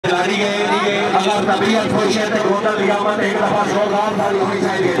مہربانی ہے اگر طبیعت خوش ہے تو ہوتا قیامت ایک دفعہ زوردار تھا ہونی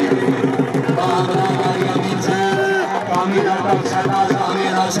چاہیے امین صاحب کامی ڈاکٹر سرکار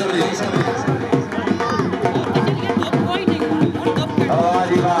امین ناصر اور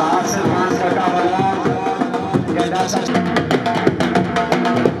حاصل خان کا کاملان گنڈا سچ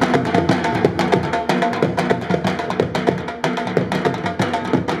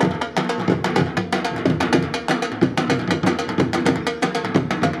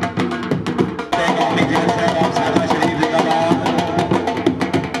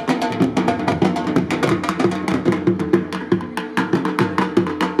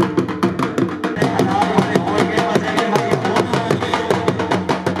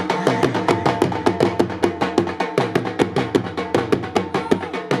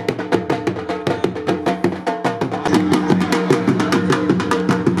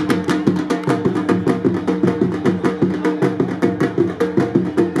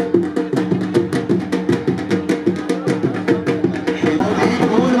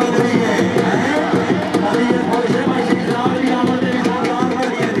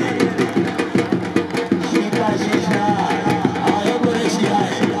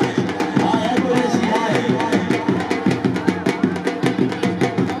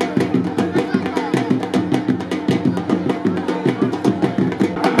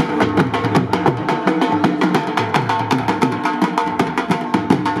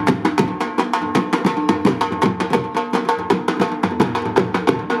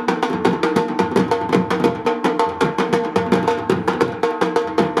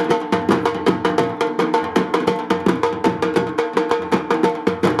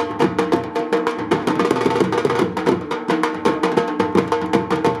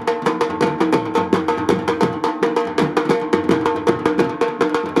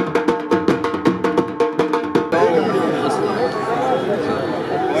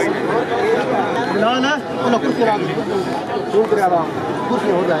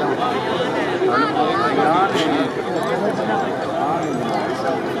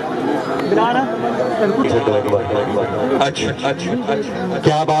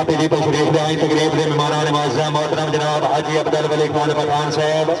کیا بات ہے جی تشریف لے آئی تقریب دے مہمان معظم محترم جناب حاجی عبدالولی خان پٹھان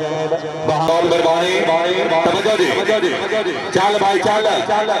صاحب بہت مہربانی توجہ دی چل بھائی چل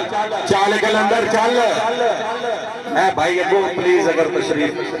چل کے اندر چل اے بھائی ابو پلیز اگر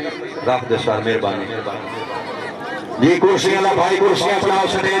تشریف رکھ دے سر مہربانی جی کرسیاں لا بھائی کرسیاں پڑھاؤ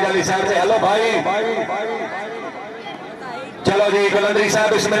سٹیج علی صاحب سے ہلو بھائی چلو جی کلندری صاحب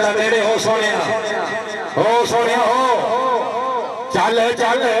بسم اللہ میرے ہو سونیا ہو چل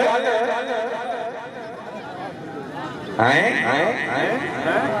چل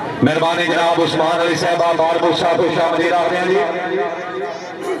مہربانی جناب عثمان علی صاحبہ باربو صاحب شاملی رکھ دیں جی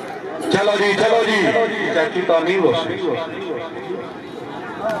چلو جی چاچی تو امیر ہو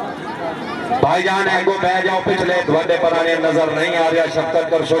بھائی جان ایگو بہ جاؤ پچھلے دوڑے پرانے نظر نہیں آ رہا شفقت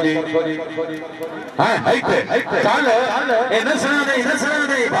کر سو جی چل اے نسنا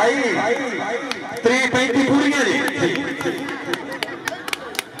دے بھائی 3-35 پوریاں جی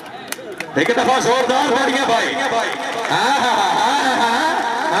ایک دفعہ زوردار بڑھیا بھائی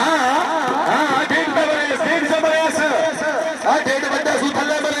ڈیڑھ بچہ سو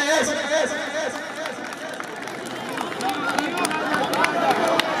تھلے بریس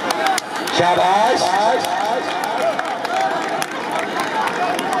شاباش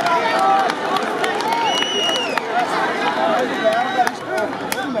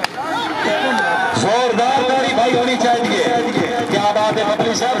زوردار داری بھائی ہونی چاہیے کیا بات ہے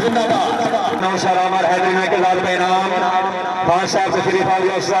مبلی صاحب زندہ باد نوشار عمر حیدرینہ کے ذات پہ انعام خان صاحب سے شریف آلی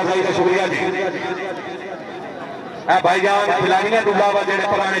اسرار صحیح کا شکریہ جی اے بھائی جان کھلانی ہے دلہ جڑے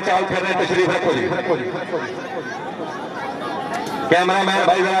پرانے چال پھر رہے تشریف رکھو جی کیمرہ مین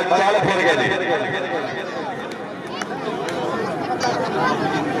بھائی ذرا چال پھر گئے جی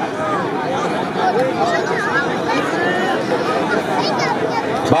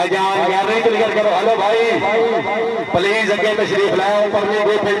بھائی جان گیاریں کلیئر کرو ہلو بھائی پلیز اگے تشریف لائے اوپر میں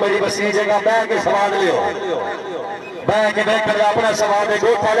کوئی پھر بڑی بسی جگہ بیٹھ کے سواد لیو بیٹھ کے بیٹھ کر اپنا سواد دے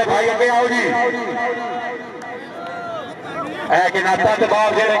گوٹ والے بھائی اگے آؤ جی اے کہ ناتا کے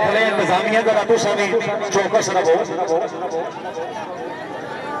بعد جڑے کھلے انتظامیہ ذرا تو سمی چوکس رہو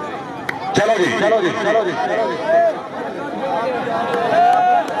چلو جی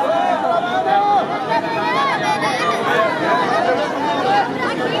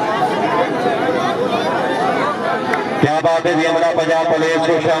کیا بات ہے جی عملہ پنجاب پولیس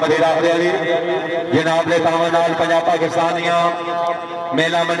کو شاملی رکھ دیا جی جناب نے تاوانال پنجاب پاکستانیاں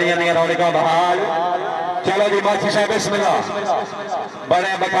میلہ منیاں نہیں رونقہ بحال چلو جی ماچی صاحب بسم اللہ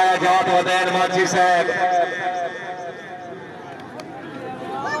بڑے بقایا جات ودین ماچی صاحب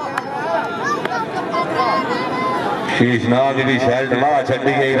شیشناگ بھی شیلٹ ماں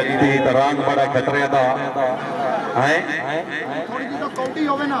چھڑی گئی رکھتی تو رنگ بڑا کھترے تھا آئیں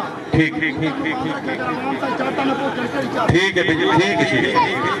ٹھیک ٹھیک ٹھیک ٹھیک ہے ٹھیک ہے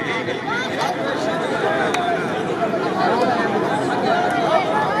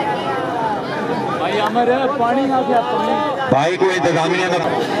بھائی کو انتظامیہ نہ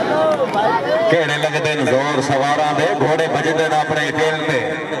کہنے لگتے ہیں زور سواراں دے گھوڑے بجدے نہ اپنے کھیل پہ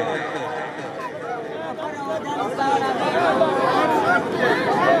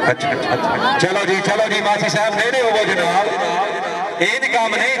چلو جی ماچی صاحب نیڑے ہوگا جناب این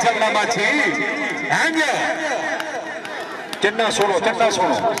کام نہیں چلنا ماچی آنجا چننا سنو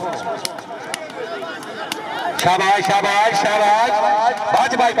شاباش شاباش شاباش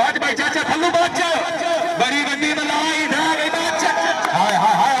باج بھائی چاچا تھلو باچا بڑی بندی ملائی دھاگئی باچا ہائے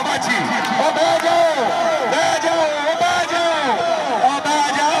ہائے ہائے باچی او بے جاؤ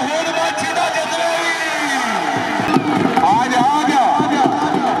ہون باچی دا جدوئی آجا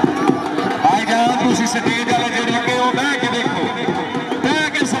تُسی سٹیج آلے جو لگے ہو بے کے دیکھو بے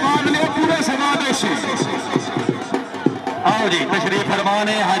کے سواد لے پورے سواد ایشی آؤ جی تشریف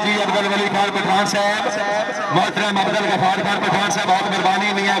فرمانے حاجی عبدالولی خان پٹھان صاحب محترم عبدالغفار خان پٹھان صاحب بہت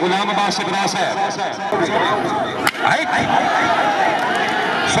مہربانی میاں غلام عباس سپرا صاحب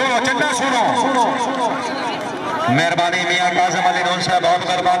سنو مہربانی میاں قاسم علی نون صاحب بہت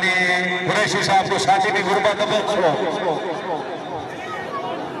مہربانی قریشی صاحب کو ساتھی بھی غربت بخشو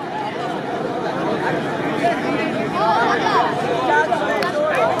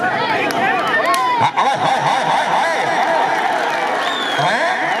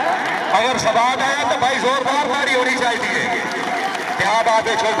اگر سواد آیا تو بھائی زوردار تاڑی ہونی چاہیے کیا بات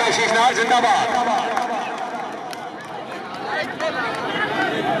ہے چھوٹا شیشنار زندہ باد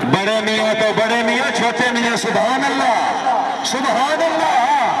بڑے میاں تو بڑے میاں چھوٹے میاں سبحان اللہ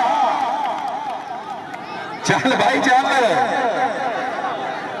چل بھائی چل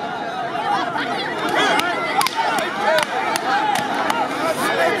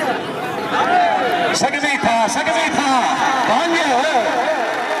سکتی تھا پانج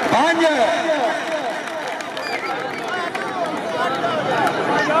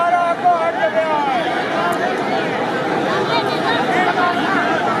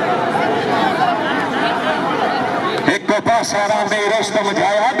ایک کو پاس آرام دے رستم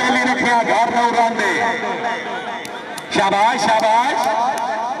جایا بیلی رکھیا گھر نہ اڑان دے شاباش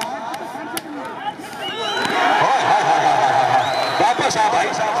واپس آ بھائی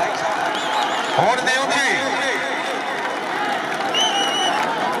اور دے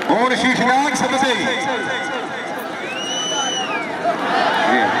اور شیشناک سب سے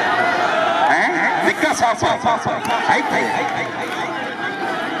دکھا صاف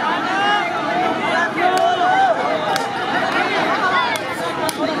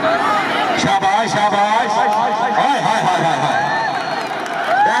شاباش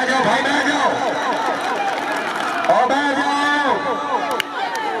بہ جاؤ بھائی بہ جاؤ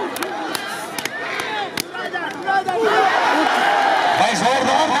بھائی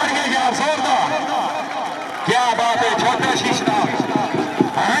زوردار بڑھ گئے یار زوردار کیا بات ہے چھوٹا شیشناک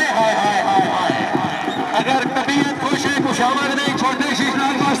اگر طبیعت خوش ہے کچھ آمد نہیں چھوٹے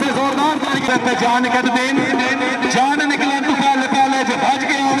شیشناک واسطے زوردار بڑھ گئے جان کر دیں جان نکلے تو پہلے جو بھج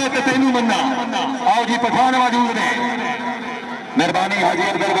کے آنے تو تینوں مننا آؤ جی پٹھان موجود نے مہربانی حاجی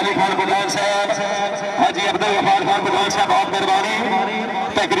عبدالولی خان پٹھان صاحب حاجی عبدالغفار خان پٹھان صاحب بہت مہربانی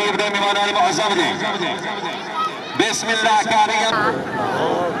تقریب دے مہمان معظم جی بسم اللہ کاریم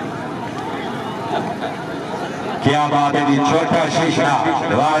کیا بات ہے جی چھوٹا شیشہ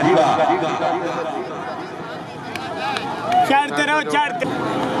واجبہ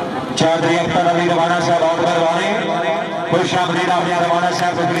چارتے اختر علی روانہ صاحب بہت مہربانی خوش آمدید آمدید روانہ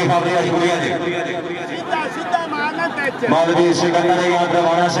صاحب تکلیف آمدید شکریہ جی مولوی سکندر یاد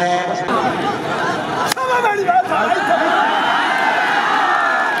روانہ صاحب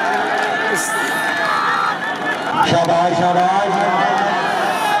شاباش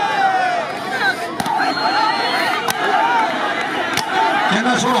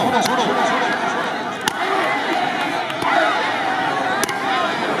کہنا سنو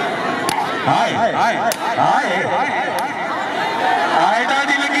آئے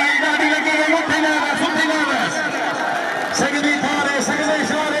ڈاڈی لگی گئی مٹھی نابس سگدی تھارے سگدی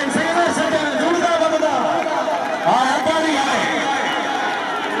شارے سگدی سجن جڑتا بگدا آئے پانی آئے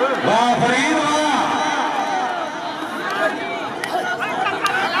واہ فرید واہ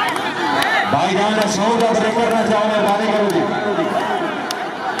بھائی جان نے سو کا بریک کرنا چاہوں میں بانی کروں جی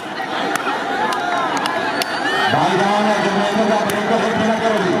بھائی جان نے جمعیتوں کا بریک کرنا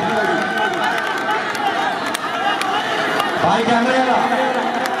کروں جی بھائی کیمرے والا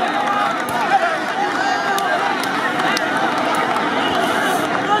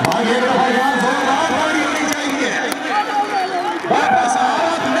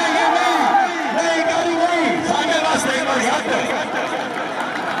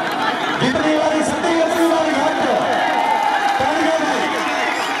جتنی باری سٹی اتنی باری ہٹ چل گیا بھائی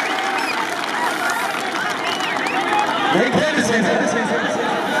نہیں پھر سے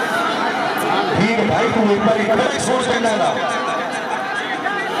ٹھیک ہے بھائی تم ایک باری کبھی سوچ کرنا تھا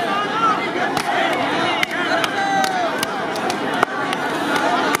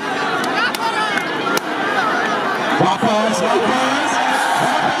واپس واپس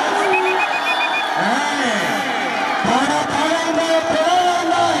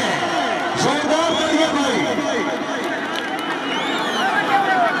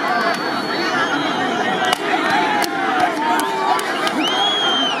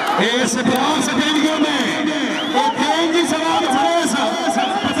اس پلاس اسٹیڈیم میں ایک کریں جی سوال فریس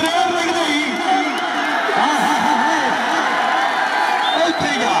پتریر لگ رہی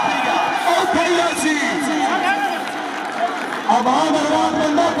اوٹھے گا سی اب آن برباد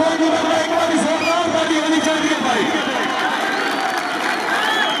بندہ کوئی نہیں بن رہا ایک باری زوردار گاڑی ہونی چاہیے بھائی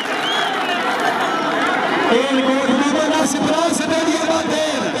ایل کوٹ میں بنا سپرا اسٹیڈیم کا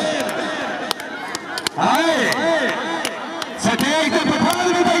دیر آئے سٹیج کے پٹھان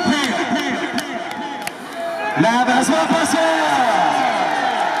بھی بیٹھے لا بس واپس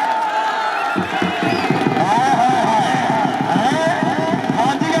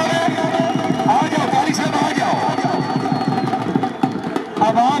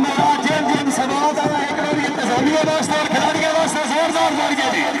عوام جن جن سوال آیا ایک بار انتظامیہ واسطے اور کھلاڑی واسطے زوردار بڑھ گیا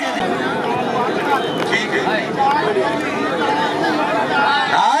جی ٹھیک ہے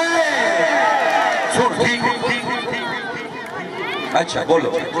اچھا بولو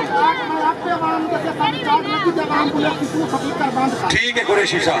ٹھیک ہے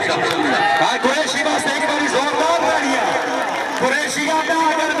قریشی صاحب قریشی واسطے ایک باری زوردار بڑھیا قریشی کا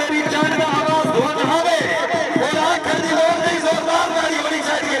اگر میری جان کا آواز دھون ہوئے اور آنکھ کر دی لوگ نہیں زوردار بڑھی ہونی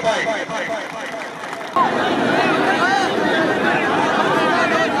چاہیے بھائی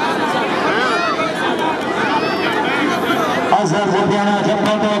اظہر زبیانہ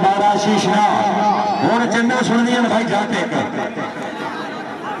جبکہ تو بارہ شیشنا اور چندہ سننیاں بھائی جاتے ہیں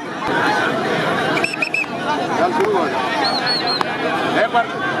چل شروع ہو جائے پر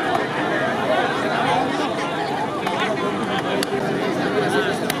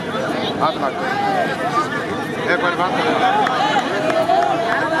ہاتھ مات ایک بار بات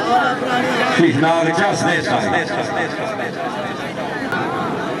شیشناگ چاسنے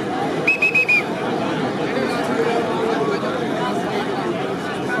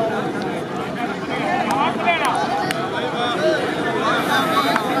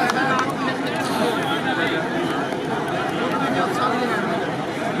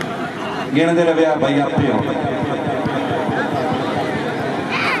گینے دے لویا بھائی آپ پہ ہوں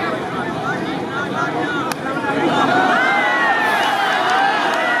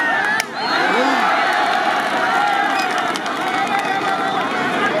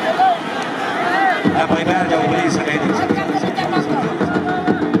بھائی بیر جاؤ پلیز سمیت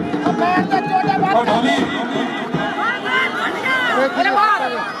اور ڈھولی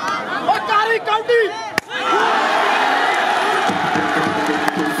اور کاری کاؤنٹی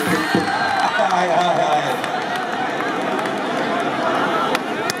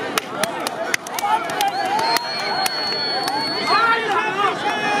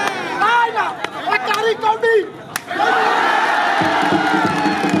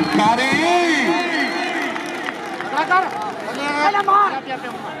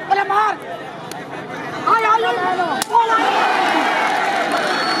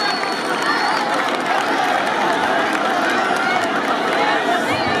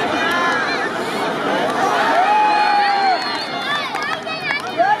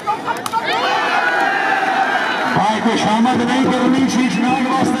بھائی کو شامت نہیں کرنی شیشناگ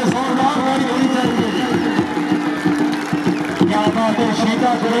واسطے زوردار بڑی ہونی چاہیے کیا بات ہے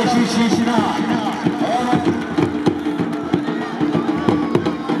شیدہ قریشی شیشناگ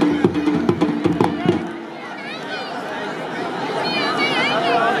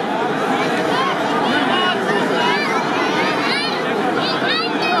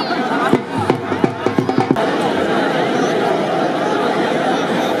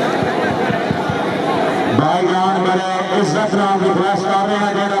عزت نام ریکویسٹ کر رہے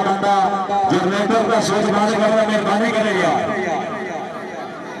ہیں جیڑا بندہ جنریٹر کا سوچ مانے کر رہا مہربانی کرے گا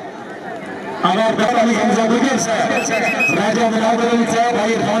اگر ڈاکٹر علی حمزہ دیگر صاحب راجہ مناظر علی صاحب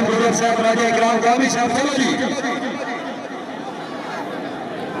بھائی خان دیگر صاحب راجہ اکرام قامی صاحب چلو جی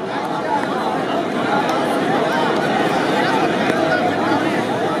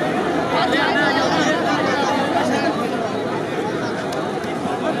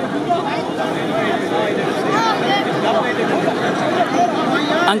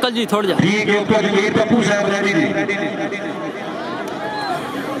انکل جی تھوڑ جا ٹھیک ہے اوپر جمعیر پپو صاحب ریڈی جی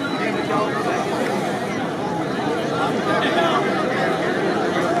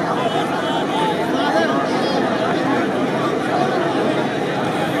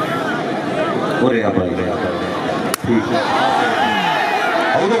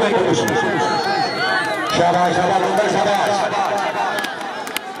اودو بھائی کو کچھ شاباش شاباش اندر شاباش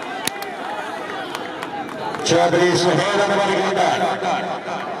چودھری سہیل انور گیندہ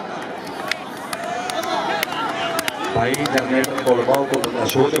بھائی جنریٹر طلباؤں کو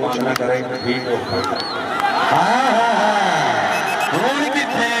سوچ ماننا کریں ٹھیک ہو رون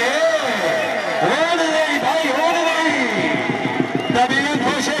کتنے رون نہیں بھائی رون نہیں طبیعت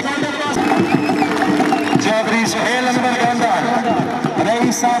خوشے گونڈر باس چودھری سہیل انور گیندہ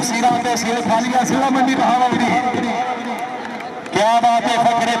رئیس صاحب سیرات سیل خالیہ سیلہ منڈی بہاوری کیا بات ہے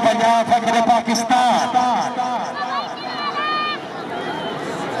فخر پنجاب فخر پاکستان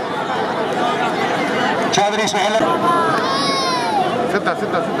چودھری سہیل ستا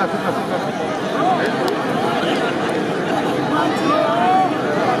ستا ستا ستا ستا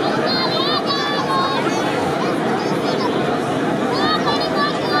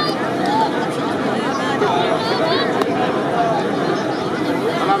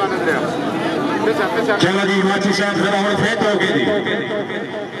چلو جی واچی صاحب ذرا ہوں فیت ہو گئی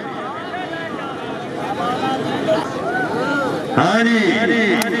ہاں جی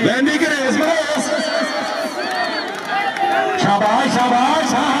بہندی کرے اس بس شاباش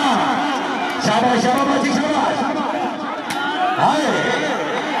شاباش شاباش شاباش واچی شاباش آئے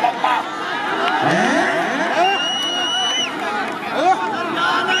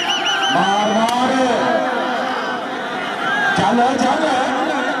مار مار چل چل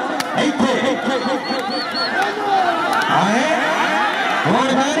آئے اور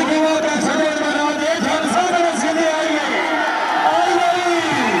بہن کی وہ کا سبب بنا دے جھلسا برس کے لیے آئی ہے آئی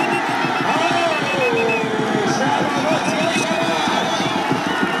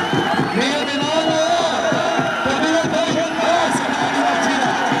میرے دنوں طبیعت بہت خاص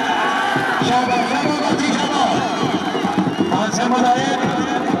شاباش شاباش بچی شاباش ہاں سمجھ آئے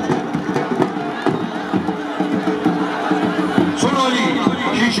سنو جی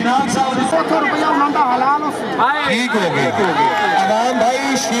شیشناک صاحب ٹھیک ہو گیا عوام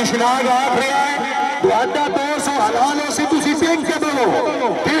بھائی شیشناک آکھ رہا ہے دوادہ 200 حلالوں سے تُسی پینک کے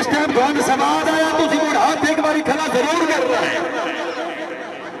بلو کس ٹائم گھنڈ سماد آیا تُسی مجھ ہاتھ ایک باری کھلا ضرور کر رہا ہے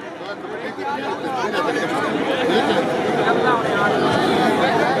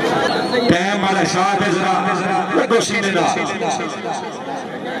ٹائم والا شاہد ہے ذرا لگو سینے دا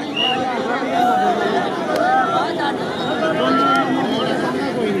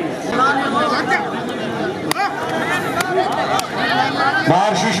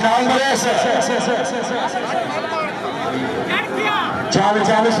باہر شیشناک بریس چال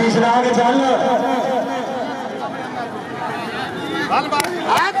چال شیشناک چال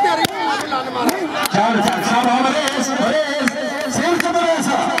چال چال شاباش بریس بریس سیر سے بریس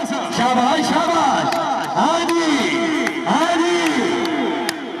شاباش شاباش آجی آجی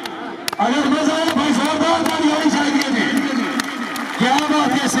اگر مزہ ہے بھائی زوردار تانی ہونی چاہیے تھی کیا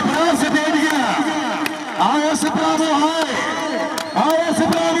بات ہے سپرا سے بیٹھ گیا آئے سپرا وہ آئے آئے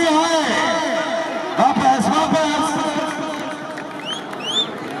سپرا بھی آئے واپس واپس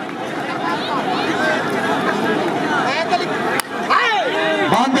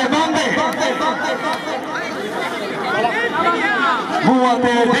باندھے باندھے بوہ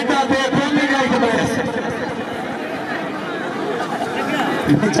تے ڈھٹا تے کھولنے جائے کے بریس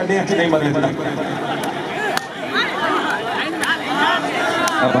اتنی چلنے اچھی نہیں مرے اتنا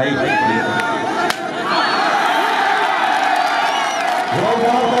بھائی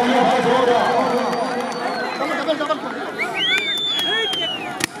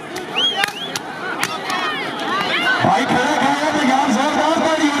بھائی کھڑا کھایا تو یار زوردار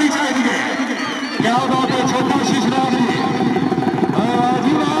تاری ہونی چاہیے کیا بات ہے چھوٹا شیشناک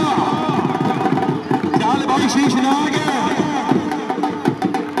جی چال بھائی شیشناک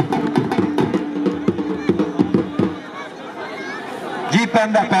جی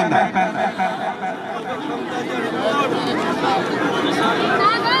پہندا پہندا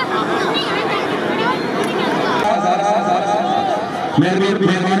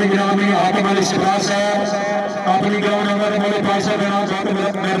مہربانی گرامی حاکم علی سپرا صاحب اپنی گراؤنڈ نمبر مولے پیسہ دینا چاہتے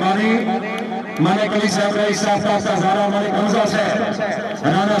مہربانی ملک علی صاحب رئیس صاحب تاستہ زارہ ملک حمزہ صاحب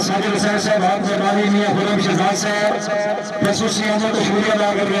رانا ساجد حسین صاحب حاکم مہربانی میاں غلام شہزاد صاحب خصوصی عمل کو شکریہ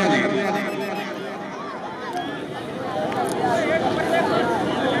ادا کر رہے ہیں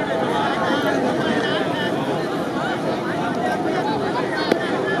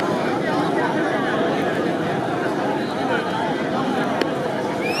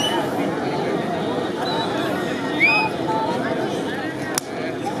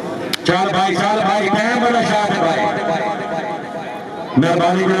چال بھائی ٹائم بڑا شاہ ہے بھائی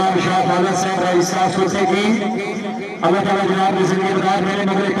مہربانی جناب شاہ حالت صاحب رئیس صاحب سلطے کی اللہ تعالیٰ جناب کی زندگی بدار میرے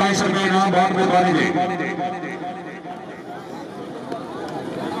مغرب 500 روپے انعام بہت مہربانی دے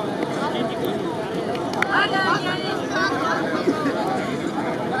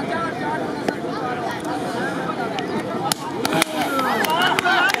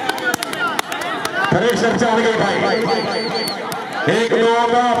پریشر چل گئی بھائی 1-2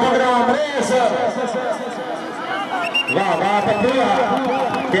 کا 15 ریس واہ واہ پکڑا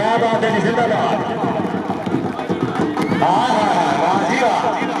کیا بات ہے زندہ باد واہ جی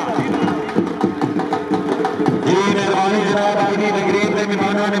واہ جی مہربانی جناب آئینی تقریب میں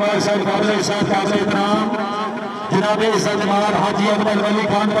مہمانان نواز صاحب قابل ارشاد قابل احترام جناب عزت جمال حاجی اکبر ولی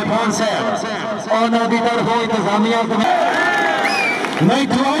خان پٹھان صاحب اور نادی طرف انتظامیہ کو نہیں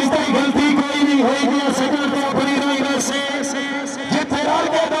تو آج تک غلطی کوئی نہیں ہوئی گیا سکر کو اپنی رائے سے جتنے رال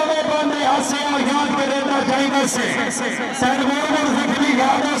کے دولے باندھے ہاتھ اور یاد میں رہتا جائے سے سرمون اور زخمی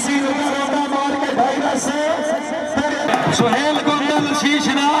یادہ سی روکا روکا مار کے دائرہ سے سہیل گندل شیش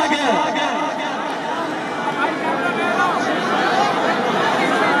ناگ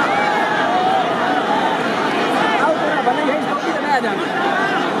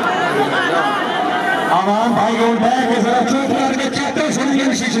عوام بھائیوں بیگ ذرا چوک کر کے چاہتے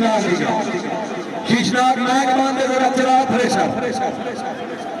سنگین شیشناگ دیگا شیشناگ نائک باندھے ذرا چلا پریشر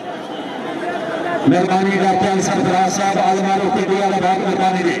مہربانی ڈاکٹر سبکرائب صاحب عالمانوں کے دیا لباق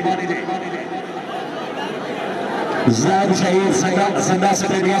مہربانی دے زید شہید سندہ سے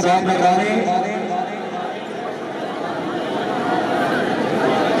دیا بہت مہربانی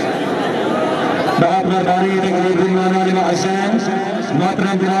بہت مہربانی تقریب ایمانان حسین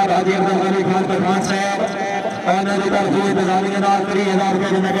محترم جناب حاجی اکبر ولی خان پٹھان صاحب اور نظر طرف انتظامیہ نال 30,000 روپے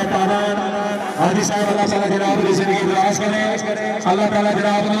جنہ کے تابان حاجی صاحب اللہ تعالیٰ جناب کی زندگی دراز کریں اللہ تعالیٰ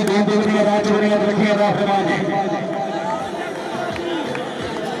جناب نے دین دوری عباد چونیت رکھی عباد فرمانے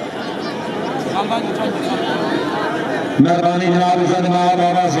مہربانی جناب عزت جناب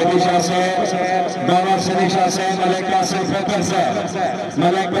بابا سیدی شاہ سے بابا سیدی شاہ سے ملک قاسم فکر سے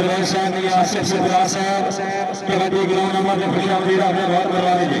ملک پرویز شاہ میاں آصف سپرا سے کبڈی گراؤنڈ نمبر نے خوشی آمدید آپ نے بہت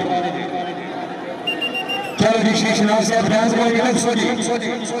مہربانی دی چلو جی شیش ناز سے فیض کو ایک سو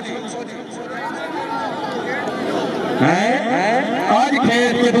جی آج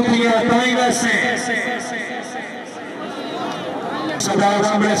کھیت کے دنیا تائیں ویسے صدار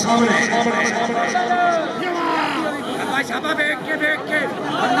سامنے سامنے شابہ بیک کے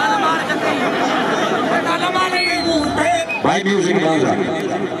بندانا مار جاتی بندانا ماری بھائی میوزک باز رہا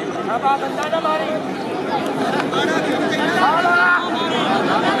شابہ بندانا ماری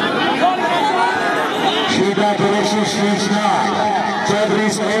شیدہ قریشی شیشنا چودری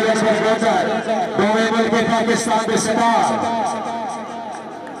سہیل اکبر گوزر دوے ملک پاکستان کے صدار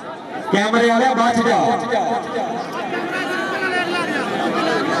کیمرے والے باچ جاؤ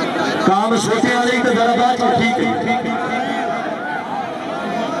کام سوچے والی تو ذرا بات ٹھیک ہے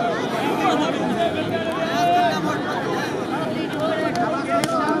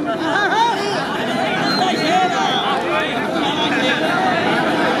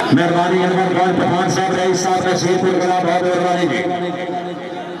مہربانی اکبر خان پٹھان صاحب رئیس صاحب کا شیر پر بنا بہت مہربانی جی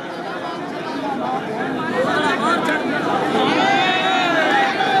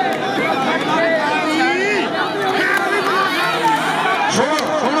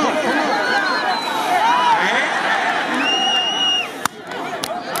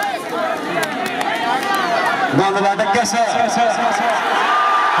بند بات کیسا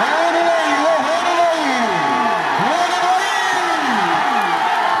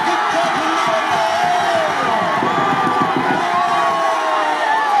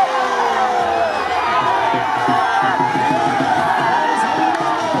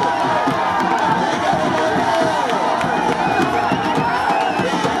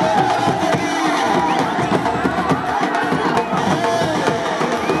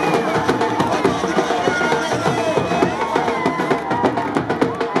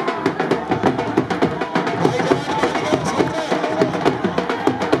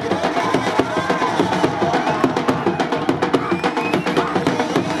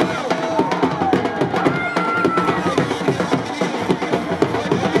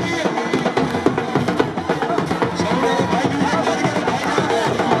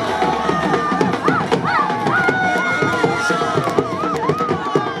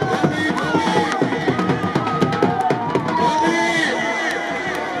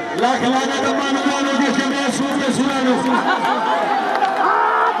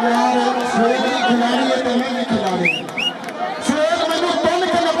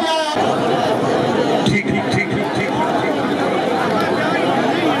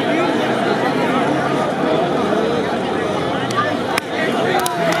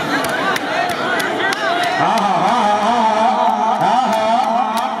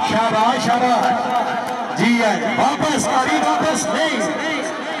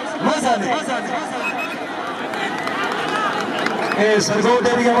سرگو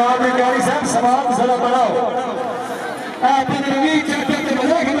تیری آواز میں پیاری صاحب سماع ذرا بڑھاؤ آپ نے روی چاہتے ہیں کہ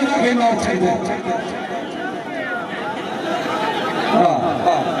بجا کے مار چھڑ دیں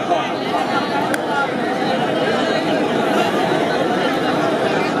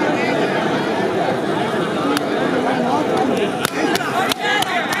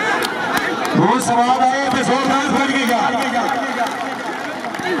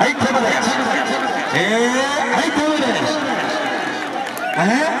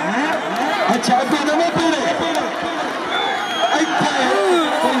اچھا ابھی نمے پیرے ایتھے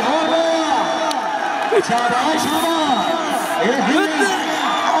کوئی ہو گیا شاباش شاباش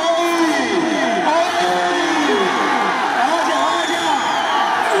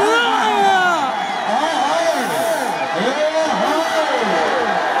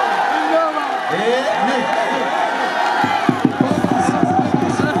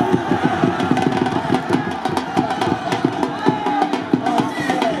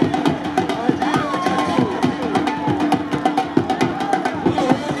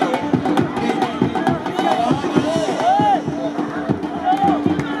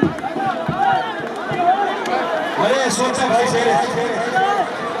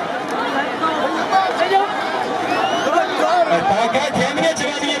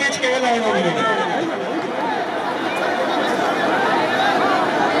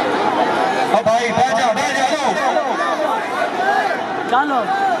چلو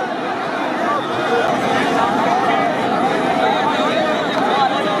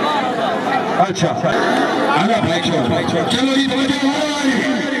اچھا چلو جی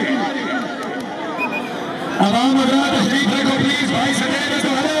عوام حضرات تشریف رکھو پلیز بھائی سٹیج تو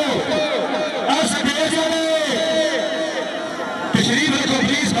ہلو اب سٹیج والے تشریف رکھو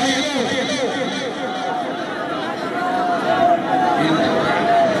پلیز بھائی ہلو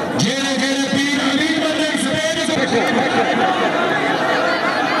جیرے جیرے پیر امین بن رہے سٹیج سے رکھو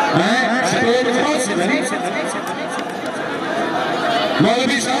میں سٹیج بہت سے نہیں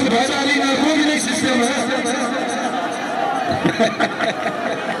مولوی صاحب بھائی علی ناکو بھی نہیں سسٹم ہے